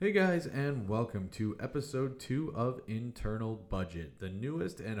Hey guys, and welcome to episode 2 of Internal Budget, the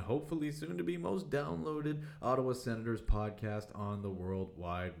newest and hopefully soon to be most downloaded Ottawa Senators podcast on the World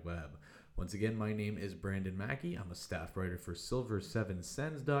Wide Web. Once again, my name is Brandon Mackey. I'm a staff writer for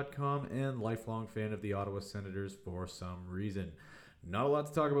Silver7Sens.com and lifelong fan of the Ottawa Senators for some reason. Not a lot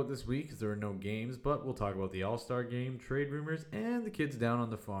to talk about this week because there are no games, but we'll talk about the All-Star game, trade rumors, and the kids down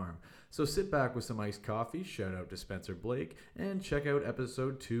on the farm. So sit back with some iced coffee, shout out to Spencer Blake, and check out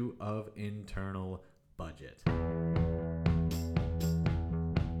episode 2 of Internal Budget.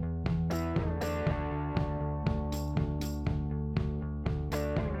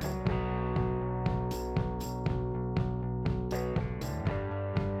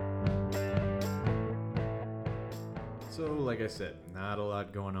 So, like I said, not a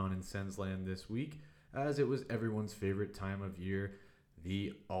lot going on in Sensland this week, as it was everyone's favorite time of year,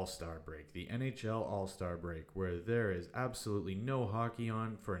 the All-Star break, the NHL All-Star break, where there is absolutely no hockey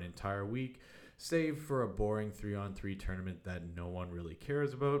on for an entire week, save for a boring 3-on-3 tournament that no one really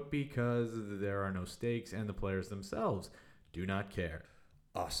cares about because there are no stakes and the players themselves do not care.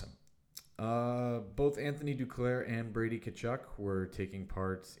 Awesome. Both Anthony Duclair and Brady Tkachuk were taking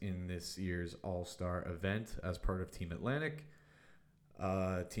part in this year's All-Star event as part of Team Atlantic.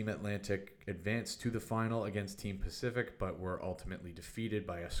 Team Atlantic advanced to the final against Team Pacific, but were ultimately defeated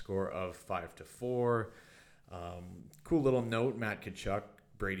by a score of 5-4. Cool little note, Matt Tkachuk,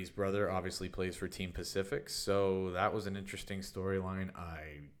 Brady's brother, obviously plays for Team Pacific, so that was an interesting storyline,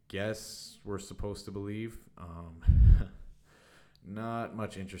 I guess we're supposed to believe. Not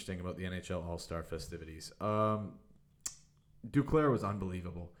much interesting about the NHL All-Star festivities. Duclair was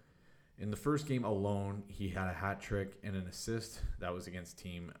unbelievable. In the first game alone, he had a hat trick and an assist. That was against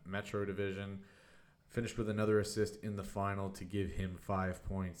Team Metro Division. Finished with another assist in the final to give him 5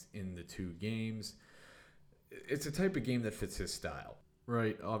 points in the 2 games. It's a type of game that fits his style,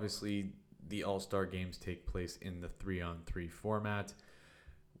 right? Obviously, the All-Star games take place in the 3-on-3 format.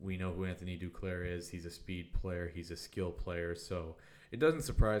 We know who Anthony Duclair is. He's a speed player. He's a skill player. So it doesn't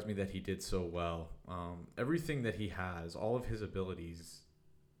surprise me that he did so well. Everything that he has, all of his abilities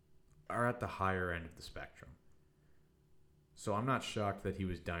are at the higher end of the spectrum. So I'm not shocked that he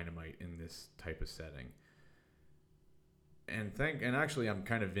was dynamite in this type of setting. And actually I'm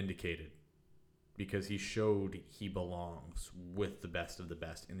kind of vindicated because he showed he belongs with the best of the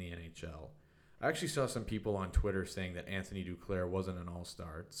best in the NHL. I actually saw some people on Twitter saying that Anthony Duclair wasn't an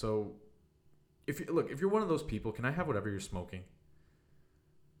all-star. So, if you're one of those people, can I have whatever you're smoking?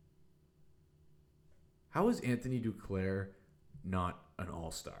 How is Anthony Duclair not an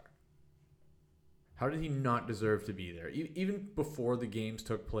all-star? How did he not deserve to be there? Even before the games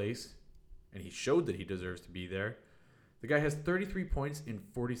took place, and he showed that he deserves to be there, the guy has 33 points in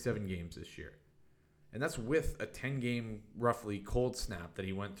 47 games this year. And that's with a 10-game, roughly, cold snap that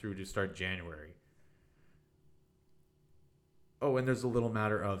he went through to start January. Oh, and there's a little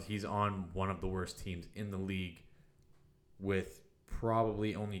matter of he's on one of the worst teams in the league with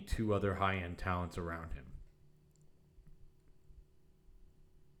probably only 2 other high-end talents around him.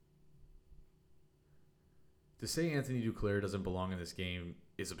 To say Anthony Duclair doesn't belong in this game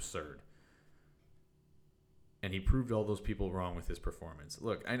is absurd. And he proved all those people wrong with his performance.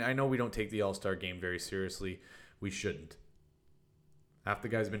 Look, I know we don't take the All-Star game very seriously. We shouldn't. Half the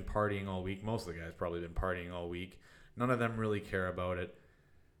guys have been partying all week. Most of the guys probably been partying all week. None of them really care about it.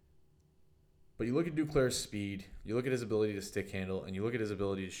 But you look at Duclair's speed, you look at his ability to stick handle, and you look at his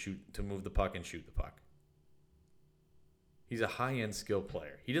ability to move the puck and shoot the puck. He's a high-end skill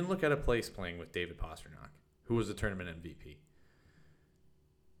player. He didn't look out of place playing with David Pastrnak, who was the tournament MVP.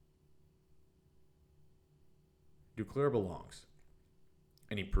 Duclair belongs,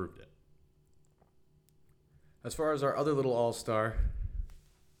 and he proved it. As far as our other little all-star,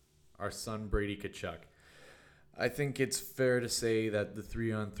 our son Brady Tkachuk, I think it's fair to say that the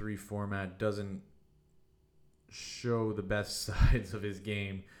 3-on-3 format doesn't show the best sides of his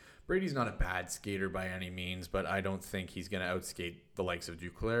game. Brady's not a bad skater by any means, but I don't think he's going to outskate the likes of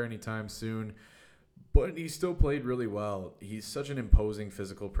Duclair anytime soon. But he still played really well. He's such an imposing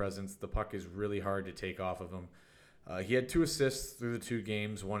physical presence. The puck is really hard to take off of him. He had 2 assists through the 2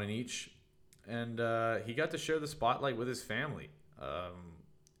 games, 1 in each, and he got to share the spotlight with his family.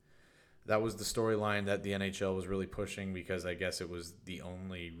 That was the storyline that the NHL was really pushing because I guess it was the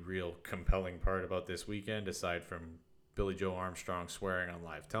only real compelling part about this weekend, aside from Billy Joe Armstrong swearing on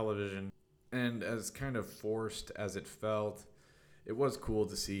live television. And as kind of forced as it felt, it was cool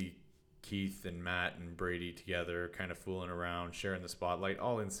to see Keith and Matt and Brady together kind of fooling around, sharing the spotlight,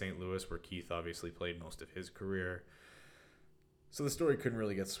 all in St. Louis, where Keith obviously played most of his career. So the story couldn't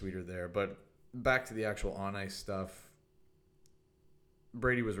really get sweeter there. But back to the actual on-ice stuff.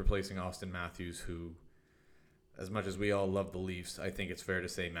 Brady was replacing Austin Matthews, who, as much as we all love the Leafs, I think it's fair to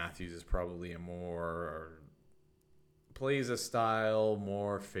say Matthews is probably plays a style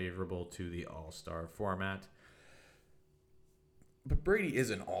more favorable to the all-star format. But Brady is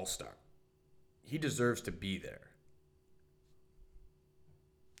an all-star. He deserves to be there.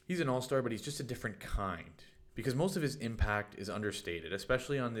 He's an all-star, but he's just a different kind. Because most of his impact is understated,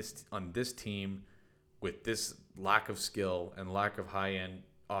 especially on this team with this lack of skill and lack of high-end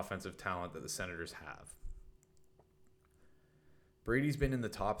offensive talent that the Senators have. Brady's been in the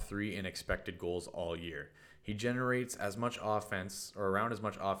top 3 in expected goals all year. He generates as much offense, or around as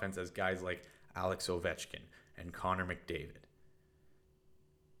much offense, as guys like Alex Ovechkin and Connor McDavid.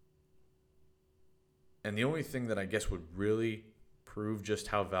 And the only thing that I guess would really prove just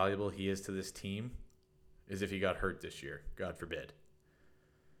how valuable he is to this team is if he got hurt this year, God forbid.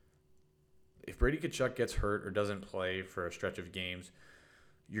 If Brady Tkachuk gets hurt or doesn't play for a stretch of games,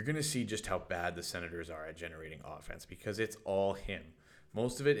 you're going to see just how bad the Senators are at generating offense, because it's all him.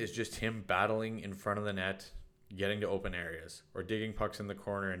 Most of it is just him battling in front of the net, getting to open areas, or digging pucks in the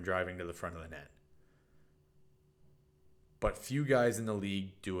corner and driving to the front of the net. But few guys in the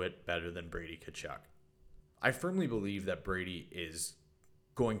league do it better than Brady Tkachuk. I firmly believe that Brady is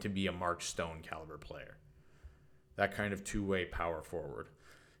going to be a Mark Stone caliber player. That kind of two-way power forward.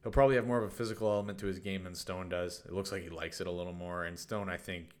 He'll probably have more of a physical element to his game than Stone does. It looks like he likes it a little more. And Stone, I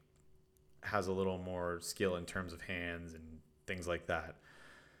think, has a little more skill in terms of hands and things like that.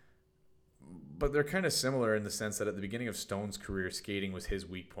 But they're kind of similar in the sense that at the beginning of Stone's career, skating was his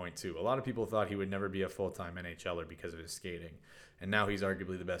weak point too. A lot of people thought he would never be a full-time NHLer because of his skating. And now he's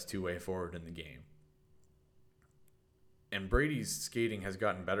arguably the best two-way forward in the game. And Brady's skating has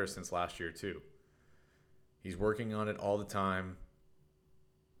gotten better since last year too. He's working on it all the time.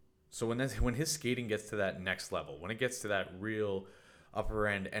 So when his skating gets to that next level, when it gets to that real upper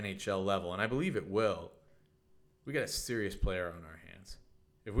end NHL level, and I believe it will, we got a serious player on our hands.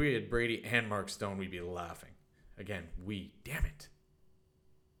 If we had Brady and Mark Stone, we'd be laughing. Again, damn it.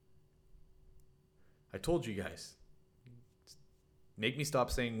 I told you guys. Make me stop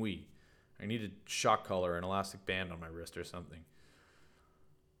saying we. I need a shock collar, an elastic band on my wrist or something.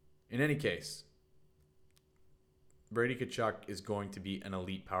 In any case, Brady Tkachuk is going to be an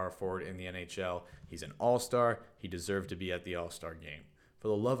elite power forward in the NHL. He's an all-star. He deserved to be at the all-star game. For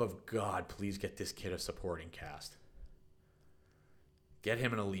the love of God, please get this kid a supporting cast. Get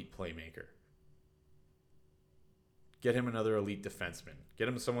him an elite playmaker. Get him another elite defenseman. Get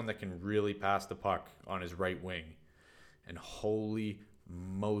him someone that can really pass the puck on his right wing. And holy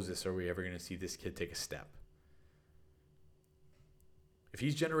Moses, are we ever going to see this kid take a step? If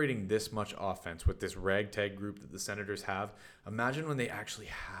he's generating this much offense with this ragtag group that the Senators have, imagine when they actually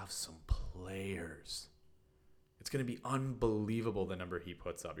have some players. It's going to be unbelievable the number he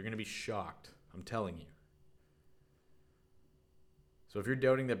puts up. You're going to be shocked. I'm telling you. So if you're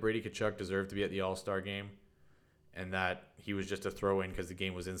doubting that Brady Tkachuk deserved to be at the All-Star game and that he was just a throw-in because the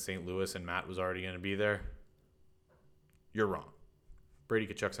game was in St. Louis and Matt was already going to be there, you're wrong. Brady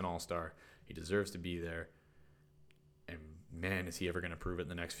Tkachuk's an all-star. He deserves to be there. And man, is he ever going to prove it in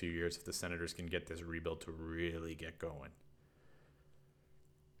the next few years if the Senators can get this rebuild to really get going.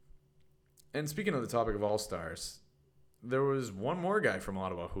 And speaking of the topic of all-stars, there was one more guy from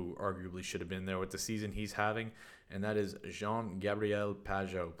Ottawa who arguably should have been there with the season he's having, and that is Jean-Gabriel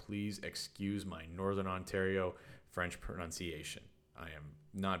Pageau. Please excuse my Northern Ontario French pronunciation. I am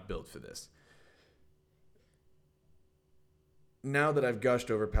not built for this. Now that I've gushed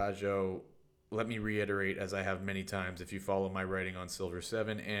over Pageau, let me reiterate, as I have many times, if you follow my writing on Silver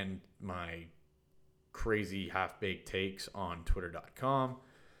 7 and my crazy half-baked takes on Twitter.com,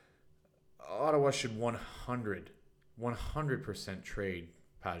 Ottawa should 100% trade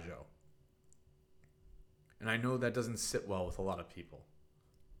Pageau. And I know that doesn't sit well with a lot of people.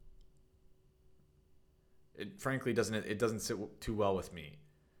 It doesn't sit too well with me.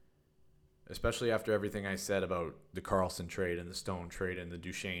 Especially after everything I said about the Carlson trade and the Stone trade and the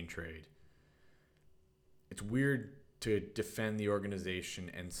Duchesne trade. It's weird to defend the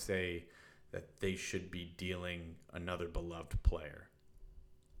organization and say that they should be dealing another beloved player.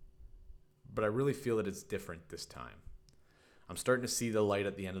 But I really feel that it's different this time. I'm starting to see the light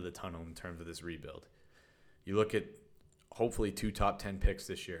at the end of the tunnel in terms of this rebuild. You look at hopefully 2 top 10 picks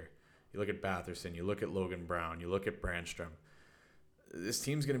this year. You look at Batherson. You look at Logan Brown. You look at Brandstrom. This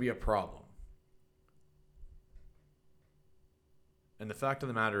team's going to be a problem. And the fact of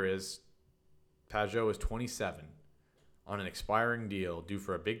the matter is, Pageau is 27 on an expiring deal due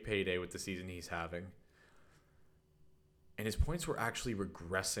for a big payday with the season he's having. And his points were actually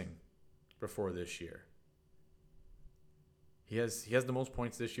regressing before this year. He has the most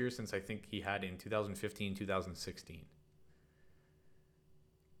points this year since I think he had in 2015, 2016.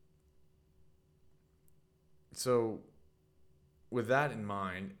 So with that in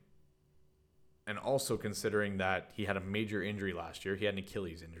mind, and also considering that he had a major injury last year, he had an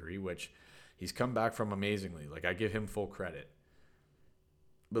Achilles injury, which he's come back from amazingly. Like, I give him full credit.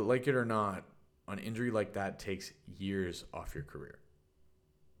 But like it or not, an injury like that takes years off your career.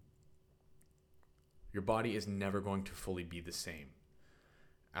 Your body is never going to fully be the same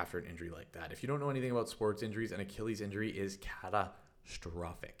after an injury like that. If you don't know anything about sports injuries, an Achilles injury is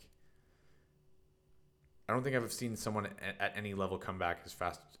catastrophic. I don't think I've seen someone at any level come back as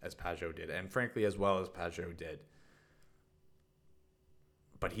fast as Pajot did, and frankly, as well as Pajot did.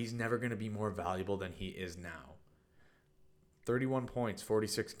 But he's never going to be more valuable than he is now. 31 points,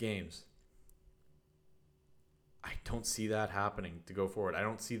 46 games. I don't see that happening to go forward. I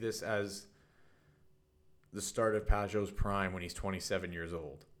don't see this as the start of Pajot's prime when he's 27 years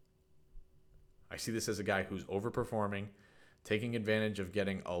old. I see this as a guy who's overperforming, taking advantage of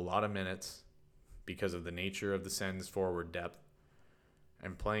getting a lot of minutes because of the nature of the Sens' forward depth,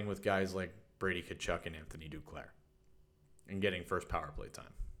 and playing with guys like Brady Tkachuk and Anthony Duclair, and getting first power play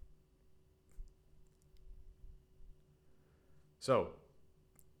time. So,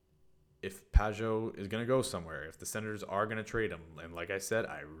 if Pajot is going to go somewhere, if the Senators are going to trade him, and like I said,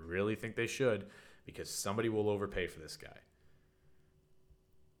 I really think they should, because somebody will overpay for this guy,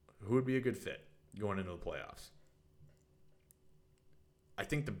 who would be a good fit going into the playoffs? I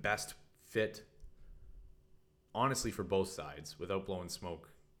think the best fit, honestly, for both sides, without blowing smoke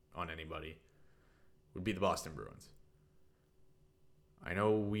on anybody, would be the Boston Bruins. I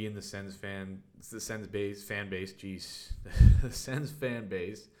know we in the Sens fan base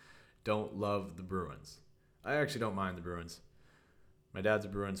don't love the Bruins. I actually don't mind the Bruins. My dad's a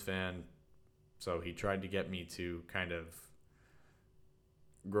Bruins fan, so he tried to get me to kind of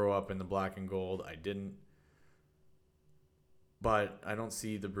grow up in the black and gold. I didn't. But I don't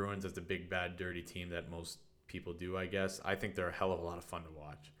see the Bruins as the big, bad, dirty team that most people do, I guess. I think they're a hell of a lot of fun to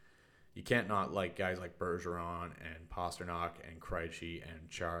watch. You can't not like guys like Bergeron and Pasternak and Krejci and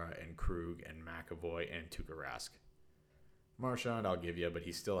Chara and Krug and McAvoy and Tuukka Rask. Marchand, I'll give you, but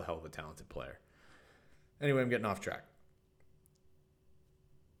he's still a hell of a talented player. Anyway, I'm getting off track.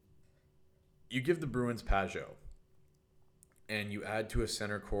 You give the Bruins Pajot, and you add to a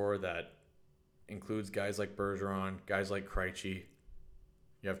center core that includes guys like Bergeron, guys like Krejci.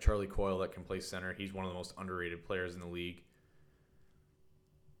 You have Charlie Coyle that can play center. He's one of the most underrated players in the league.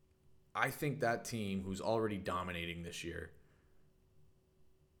 I think that team, who's already dominating this year,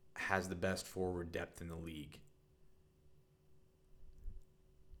 has the best forward depth in the league.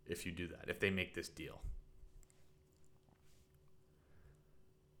 If you do that, if they make this deal.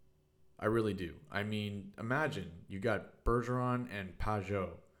 I really do. I mean, imagine you got Bergeron and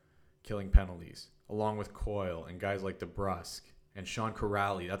Pajot killing penalties, along with Coyle and guys like DeBrusk and Sean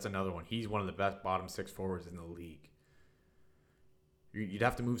Corrali. That's another one. He's one of the best bottom six forwards in the league. You'd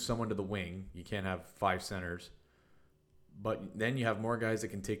have to move someone to the wing. You can't have five centers. But then you have more guys that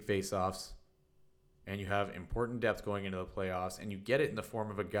can take faceoffs, and you have important depth going into the playoffs, and you get it in the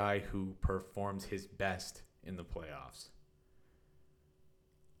form of a guy who performs his best in the playoffs.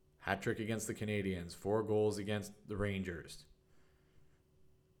 Hat trick against the Canadiens, 4 goals against the Rangers.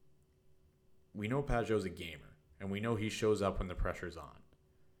 We know Pajot's a gamer, and we know he shows up when the pressure's on.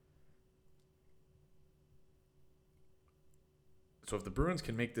 So if the Bruins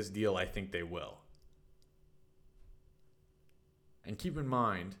can make this deal, I think they will. And keep in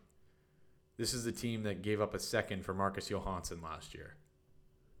mind, this is the team that gave up a second for Marcus Johansson last year.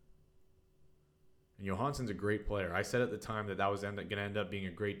 And Johansson's a great player. I said at the time that was going to end up being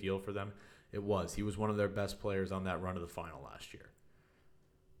a great deal for them. It was. He was one of their best players on that run to the final last year.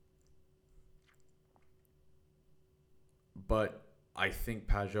 But I think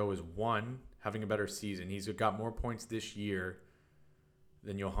Pajot is, one, having a better season. He's got more points this year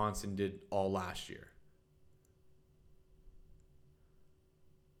than Johansson did all last year.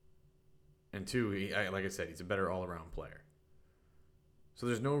 And two, like I said, he's a better all-around player. So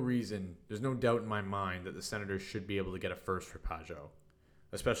there's no doubt in my mind that the Senators should be able to get a first for Pajot,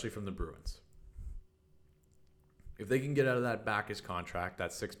 especially from the Bruins. If they can get out of that Bacchus contract, that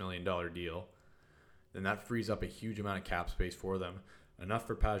 $6 million deal, then that frees up a huge amount of cap space for them, enough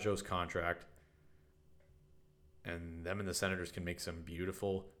for Pajot's contract, and them and the Senators can make some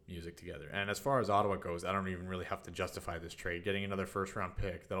beautiful music together. And as far as Ottawa goes, I don't even really have to justify this trade. Getting another first-round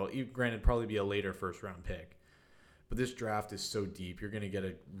pick, that'll, granted, probably be a later first-round pick. But this draft is so deep, you're going to get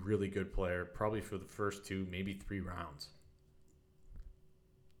a really good player, probably for the first 2, maybe 3 rounds.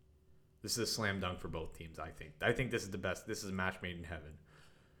 This is a slam dunk for both teams, I think. I think this is the best. This is a match made in heaven.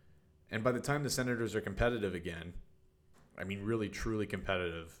 And by the time the Senators are competitive again, I mean really truly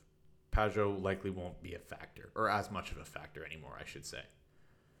competitive, Pajot likely won't be a factor, or as much of a factor anymore, I should say.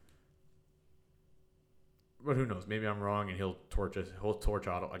 But who knows? Maybe I'm wrong, and he'll torch us. He'll torch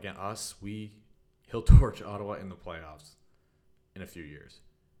Ottawa again. He'll torch Ottawa in the playoffs in a few years.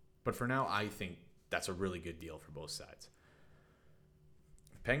 But for now, I think that's a really good deal for both sides.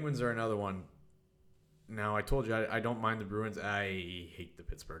 Penguins are another one. Now, I told you I don't mind the Bruins. I hate the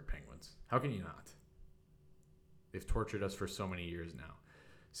Pittsburgh Penguins. How can you not? They've tortured us for so many years now.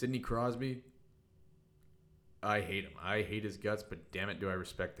 Sidney Crosby, I hate him. I hate his guts, but damn it, do I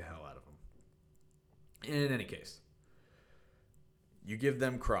respect the hell out of him. In any case, you give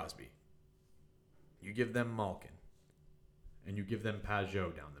them Crosby, you give them Malkin, and you give them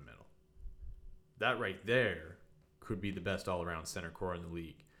Pajot down the middle. That right there could be the best all-around center core in the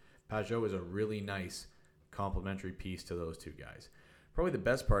league. Pajot is a really nice complementary piece to those two guys. Probably the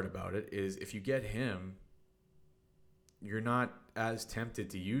best part about it is if you get him, you're not as tempted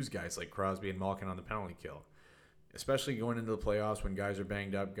to use guys like Crosby and Malkin on the penalty kill. Especially going into the playoffs when guys are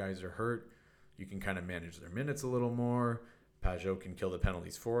banged up, guys are hurt. You can kind of manage their minutes a little more. Pajot can kill the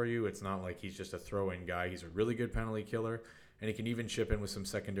penalties for you. It's not like he's just a throw-in guy. He's a really good penalty killer. And he can even chip in with some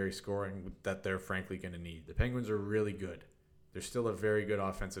secondary scoring that they're frankly going to need. The Penguins are really good. They're still a very good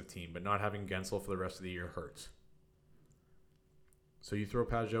offensive team, but not having Gensel for the rest of the year hurts. So you throw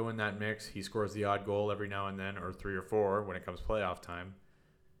Pajot in that mix. He scores the odd goal every now and then, or 3 or 4 when it comes playoff time.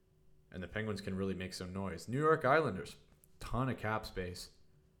 And the Penguins can really make some noise. New York Islanders, ton of cap space.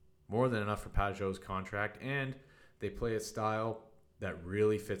 More than enough for Pajot's contract, and they play a style that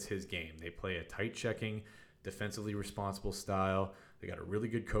really fits his game. They play a tight-checking, defensively responsible style. They got a really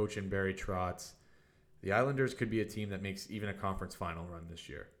good coach in Barry Trotz. The Islanders could be a team that makes even a conference final run this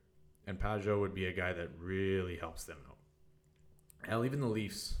year, and Pajot would be a guy that really helps them out. Hell, even the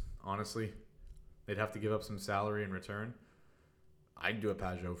Leafs, honestly, they'd have to give up some salary in return. I'd do a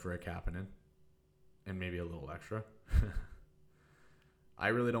Pajot for a Kapanen, and maybe a little extra. I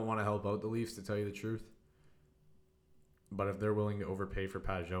really don't want to help out the Leafs, to tell you the truth. But if they're willing to overpay for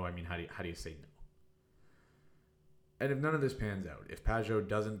Pajot, I mean, how do you say no? And if none of this pans out, if Pajot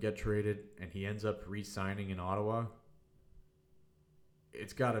doesn't get traded and he ends up re-signing in Ottawa,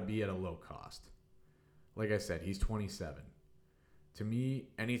 it's got to be at a low cost. Like I said, he's 27. To me,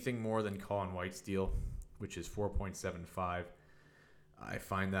 anything more than Colin White's deal, which is 4.75, I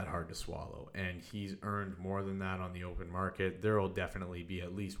find that hard to swallow. And he's earned more than that on the open market. There will definitely be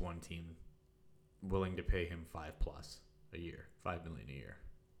at least one team willing to pay him $5+ a year, $5 million a year.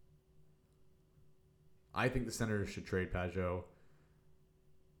 I think the Senators should trade Pajot.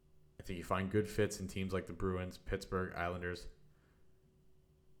 I think you find good fits in teams like the Bruins, Pittsburgh, Islanders.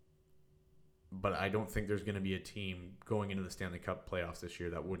 But I don't think there's going to be a team going into the Stanley Cup playoffs this year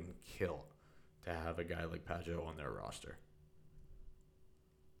that wouldn't kill to have a guy like Pajot on their roster.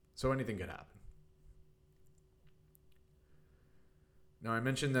 So anything could happen. Now, I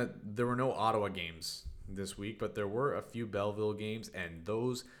mentioned that there were no Ottawa games this week, but there were a few Belleville games, and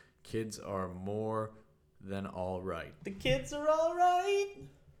those kids are more than all right. The kids are all right.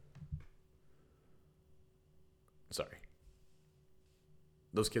 Sorry.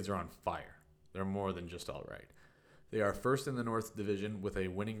 Those kids are on fire. They're more than just all right. They are first in the North Division with a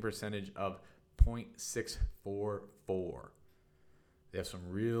winning percentage of .644. They have some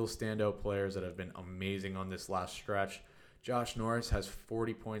real standout players that have been amazing on this last stretch. Josh Norris has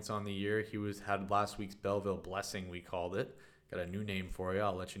 40 points on the year. He had last week's Belleville Blessing, we called it. Got a new name for you.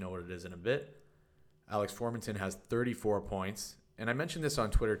 I'll let you know what it is in a bit. Alex Formanton has 34 points. And I mentioned this on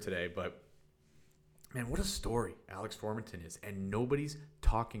Twitter today, but man, what a story Alex Formanton is. And nobody's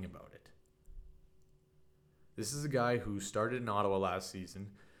talking about it. This is a guy who started in Ottawa last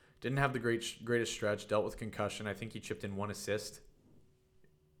season. Didn't have the greatest stretch. Dealt with concussion. I think he chipped in 1 assist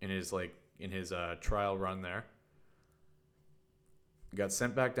in his trial run there. Got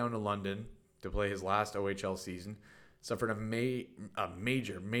sent back down to London to play his last OHL season. Suffered a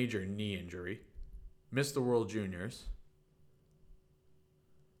major knee injury. Missed the World Juniors.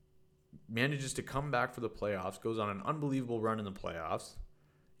 Manages to come back for the playoffs. Goes on an unbelievable run in the playoffs.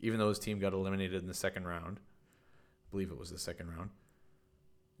 Even though his team got eliminated in the second round. I believe it was the second round.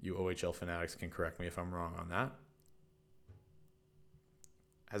 You OHL fanatics can correct me if I'm wrong on that.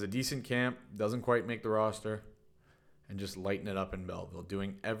 Has a decent camp. Doesn't quite make the roster. And just lighten it up in Belleville.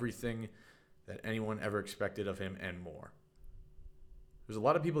 Doing everything that anyone ever expected of him and more. There's a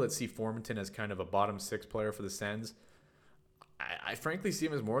lot of people that see Formanton as kind of a bottom 6 player for the Sens. I frankly see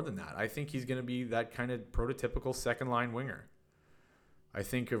him as more than that. I think he's going to be that kind of prototypical second-line winger. I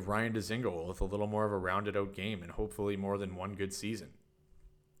think of Ryan Dzingel with a little more of a rounded out game and hopefully more than one good season.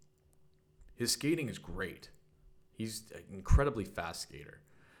 His skating is great. He's an incredibly fast skater.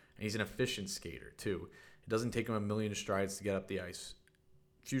 And he's an efficient skater, too. It doesn't take him a million strides to get up the ice.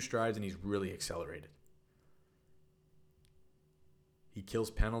 A few strides and he's really accelerated. He kills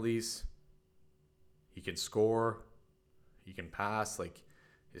penalties. He can score. He can pass.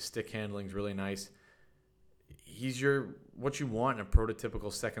 His stick handling is really nice. He's what you want in a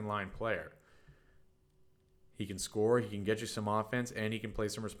prototypical second line player. He can score, he can get you some offense, and he can play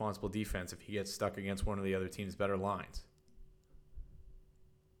some responsible defense if he gets stuck against one of the other team's better lines.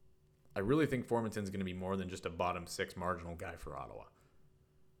 I really think Formanton's going to be more than just a bottom six marginal guy for Ottawa.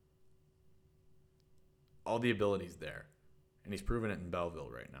 All the ability's there, and he's proven it in Belleville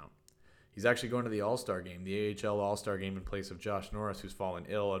right now. He's actually going to the All-Star game, the AHL All-Star game in place of Josh Norris, who's fallen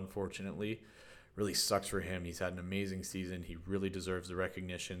ill, unfortunately. Really sucks for him. He's had an amazing season. He really deserves the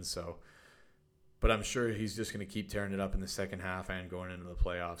recognition. But I'm sure he's just going to keep tearing it up in the second half and going into the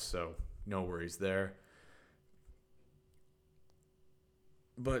playoffs. So no worries there.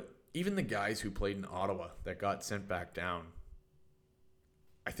 But even the guys who played in Ottawa that got sent back down,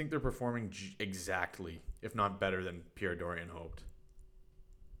 I think they're performing exactly, if not better than Pierre Dorion hoped.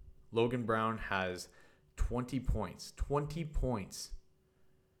 Logan Brown has 20 points. 20 points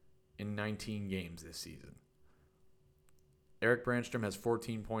in 19 games this season. Eric Brandstrom has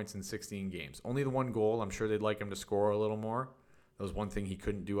 14 points in 16 games. Only the one goal. I'm sure they'd like him to score a little more. That was one thing he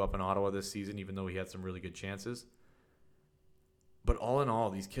couldn't do up in Ottawa this season, even though he had some really good chances. But all in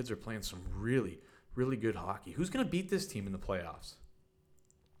all, these kids are playing some really, really good hockey. Who's going to beat this team in the playoffs?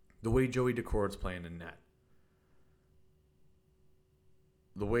 The way Joey Decort's playing in net.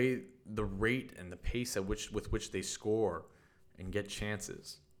 The way, the rate and the pace with which they score and get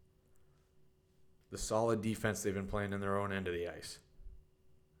chances. The solid defense they've been playing in their own end of the ice.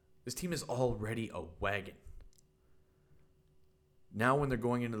 This team is already a wagon. Now when they're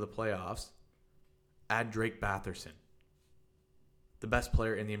going into the playoffs, add Drake Batherson, the best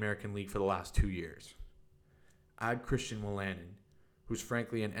player in the American League for the last 2 years. Add Christian Wolanin, who's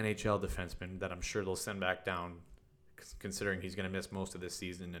frankly an NHL defenseman that I'm sure they'll send back down, considering he's going to miss most of this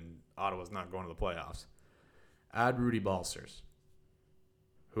season and Ottawa's not going to the playoffs. Add Rudy Balcers,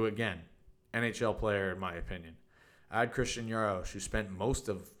 who again, NHL player in my opinion. Add Christian Jaros, who spent most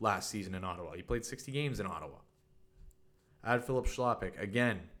of last season in Ottawa. He played 60 games in Ottawa. Add Philip Schlappick,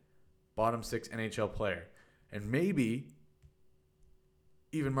 again, bottom six NHL player. And maybe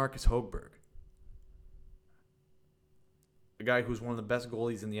even Marcus Högberg, a guy who's one of the best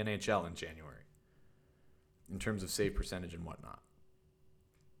goalies in the NHL in January in terms of save percentage and whatnot.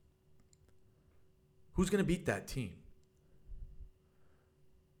 Who's going to beat that team?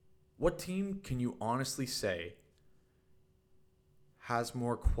 What team can you honestly say has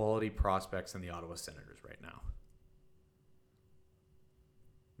more quality prospects than the Ottawa Senators right now?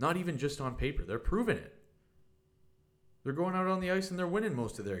 Not even just on paper. They're proving it. They're going out on the ice and they're winning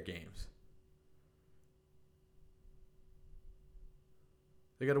most of their games.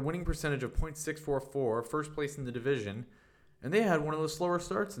 They got a winning percentage of .644, first place in the division, and they had one of the slower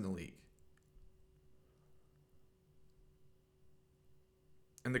starts in the league.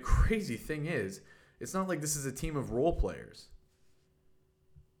 And the crazy thing is, it's not like this is a team of role players.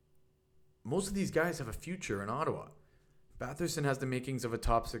 Most of these guys have a future in Ottawa. Batherson has the makings of a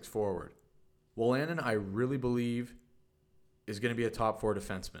top six forward. Wolanin, I really believe, is going to be a top four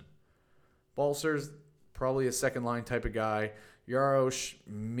defenseman. Balcers, probably a second line type of guy. Jaros,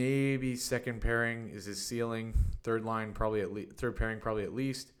 maybe second pairing is his ceiling. Third pairing probably at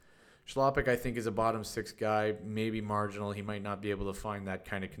least. Schlappick, I think, is a bottom six guy, maybe marginal. He might not be able to find that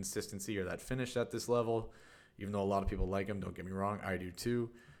kind of consistency or that finish at this level, even though a lot of people like him. Don't get me wrong, I do too.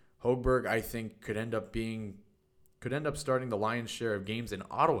 Högberg, I think, could end up starting the lion's share of games in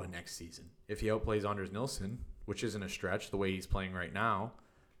Ottawa next season if he outplays Anders Nilsson, which isn't a stretch the way he's playing right now,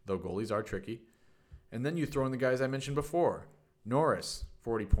 though goalies are tricky. And then you throw in the guys I mentioned before. Norris,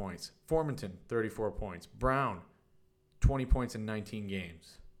 40 points. Formanton, 34 points. Brown, 20 points in 19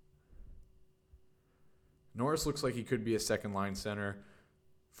 games. Norris looks like he could be a second-line center.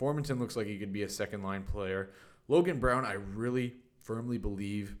 Formanton looks like he could be a second-line player. Logan Brown, I really firmly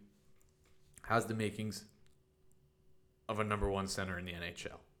believe, has the makings of a number one center in the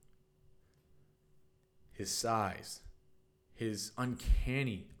NHL. His size, his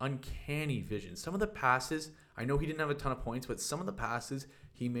uncanny vision. Some of the passes, I know he didn't have a ton of points, but some of the passes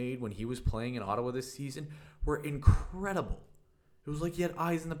he made when he was playing in Ottawa this season were incredible. It was like he had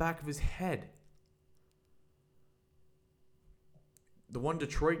eyes in the back of his head. The one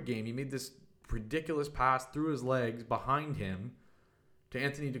Detroit game, he made this ridiculous pass through his legs behind him to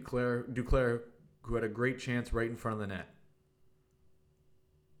Anthony Duclair, who had a great chance right in front of the net.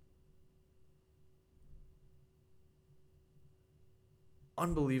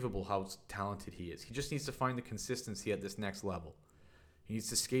 Unbelievable how talented he is. He just needs to find the consistency at this next level. He needs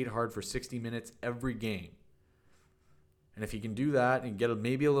to skate hard for 60 minutes every game. And if he can do that and get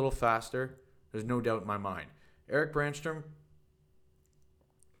maybe a little faster, there's no doubt in my mind. Eric Brandstrom,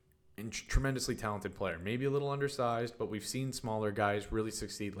 a tremendously talented player. Maybe a little undersized, but we've seen smaller guys really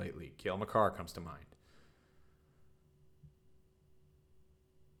succeed lately. Cale Makar comes to mind.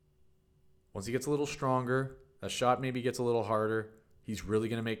 Once he gets a little stronger, that shot maybe gets a little harder, he's really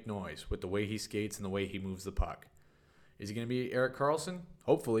going to make noise with the way he skates and the way he moves the puck. Is he going to be Erik Karlsson?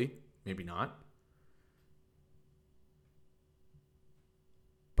 Hopefully. Maybe not.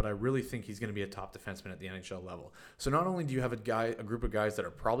 But I really think he's going to be a top defenseman at the NHL level. So not only do you have a group of guys that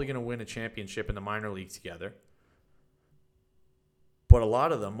are probably going to win a championship in the minor leagues together, but a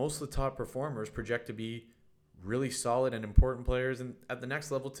lot of them, most of the top performers, project to be really solid and important players at the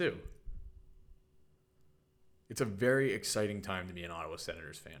next level too. It's a very exciting time to be an Ottawa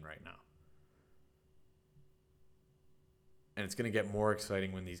Senators fan right now. And it's going to get more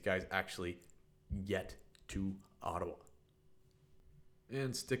exciting when these guys actually get to Ottawa.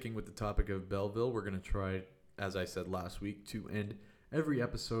 And sticking with the topic of Belleville, we're going to try, as I said last week, to end every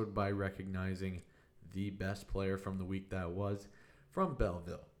episode by recognizing the best player from the week that was from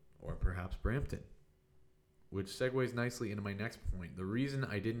Belleville, or perhaps Brampton. Which segues nicely into my next point. The reason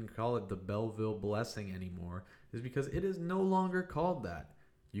I didn't call it the Belleville Blessing anymore is because it is no longer called that.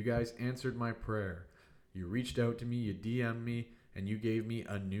 You guys answered my prayer. You reached out to me, you DM'd me, and you gave me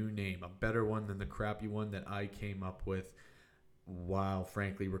a new name, a better one than the crappy one that I came up with while,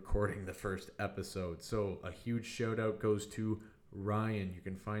 frankly, recording the first episode. So a huge shout out goes to Ryan. You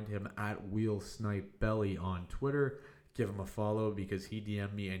can find him at WheelSnipeBelly on Twitter. Give him a follow because he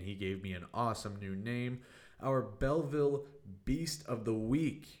DM'd me and he gave me an awesome new name. Our Belleville Beast of the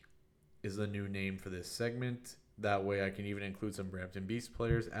Week is the new name for this segment. That way I can even include some Brampton Beast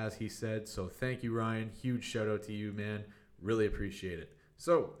players, as he said. So thank you, Ryan. Huge shout out to you, man. Really appreciate it.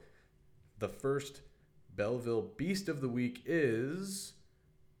 So the first Belleville Beast of the Week is,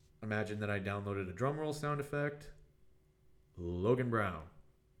 imagine that I downloaded a drumroll sound effect, Logan Brown.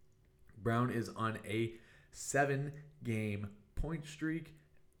 Brown is on a 7-game point streak.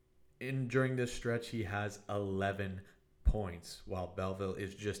 During this stretch, he has 11 points, while Belleville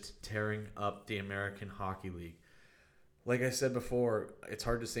is just tearing up the American Hockey League. Like I said before, it's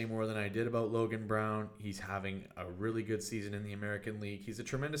hard to say more than I did about Logan Brown. He's having a really good season in the American League. He's a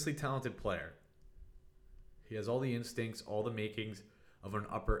tremendously talented player. He has all the instincts, all the makings of an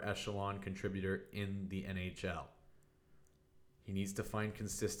upper echelon contributor in the NHL. He needs to find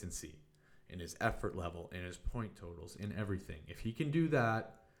consistency in his effort level, in his point totals, in everything. If he can do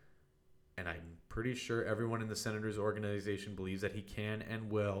that, and I'm pretty sure everyone in the Senators organization believes that he can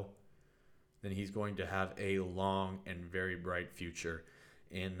and will, then he's going to have a long and very bright future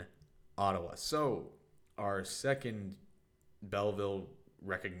in Ottawa. So our second Belleville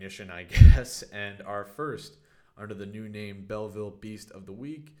recognition, I guess, and our first under the new name Belleville Beast of the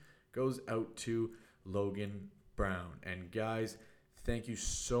Week goes out to Logan Brown. And guys, thank you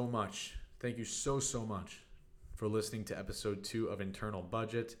so much. Thank you so much for listening to episode 2 of Internal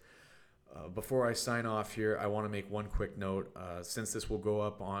Budget. Before I sign off here, I want to make one quick note. Since this will go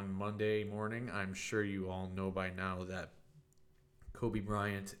up on Monday morning, I'm sure you all know by now that Kobe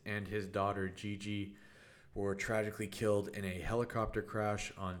Bryant and his daughter Gigi were tragically killed in a helicopter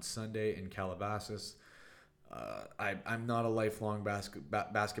crash on Sunday in Calabasas. I'm not a lifelong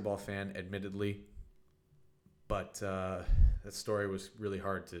basketball fan, admittedly, but that story was really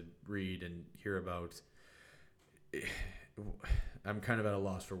hard to read and hear about. I'm kind of at a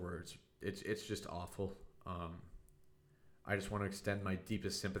loss for words. It's just awful. I just want to extend my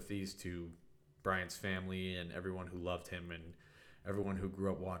deepest sympathies to Bryant's family and everyone who loved him and everyone who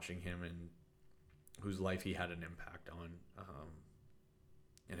grew up watching him and whose life he had an impact on.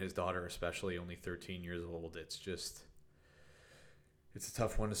 And his daughter especially, only 13 years old. It's a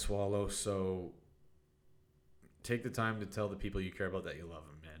tough one to swallow. So take the time to tell the people you care about that you love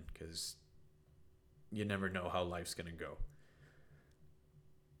them, man, because you never know how life's going to go.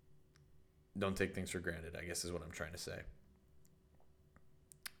 Don't take things for granted, I guess is what I'm trying to say.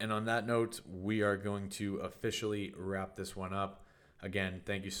 And on that note, we are going to officially wrap this one up. Again,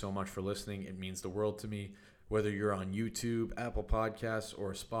 thank you so much for listening. It means the world to me. Whether you're on YouTube, Apple Podcasts,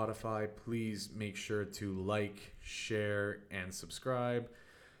 or Spotify, please make sure to like, share, and subscribe.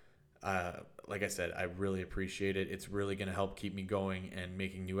 Like I said, I really appreciate it. It's really going to help keep me going and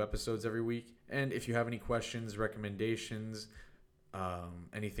making new episodes every week. And if you have any questions, recommendations,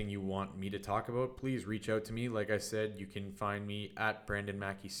 anything you want me to talk about, please reach out to me. Like I said, you can find me at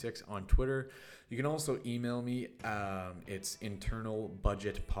BrandonMackey6 on Twitter. You can also email me. It's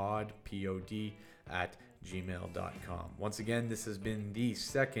internalbudgetpod, P-O-D, at gmail.com. Once again, this has been the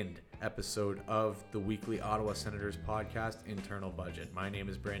second episode of the weekly Ottawa Senators podcast, Internal Budget. My name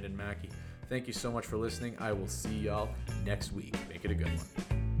is Brandon Mackey. Thank you so much for listening. I will see y'all next week. Make it a good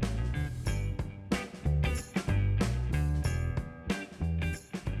one.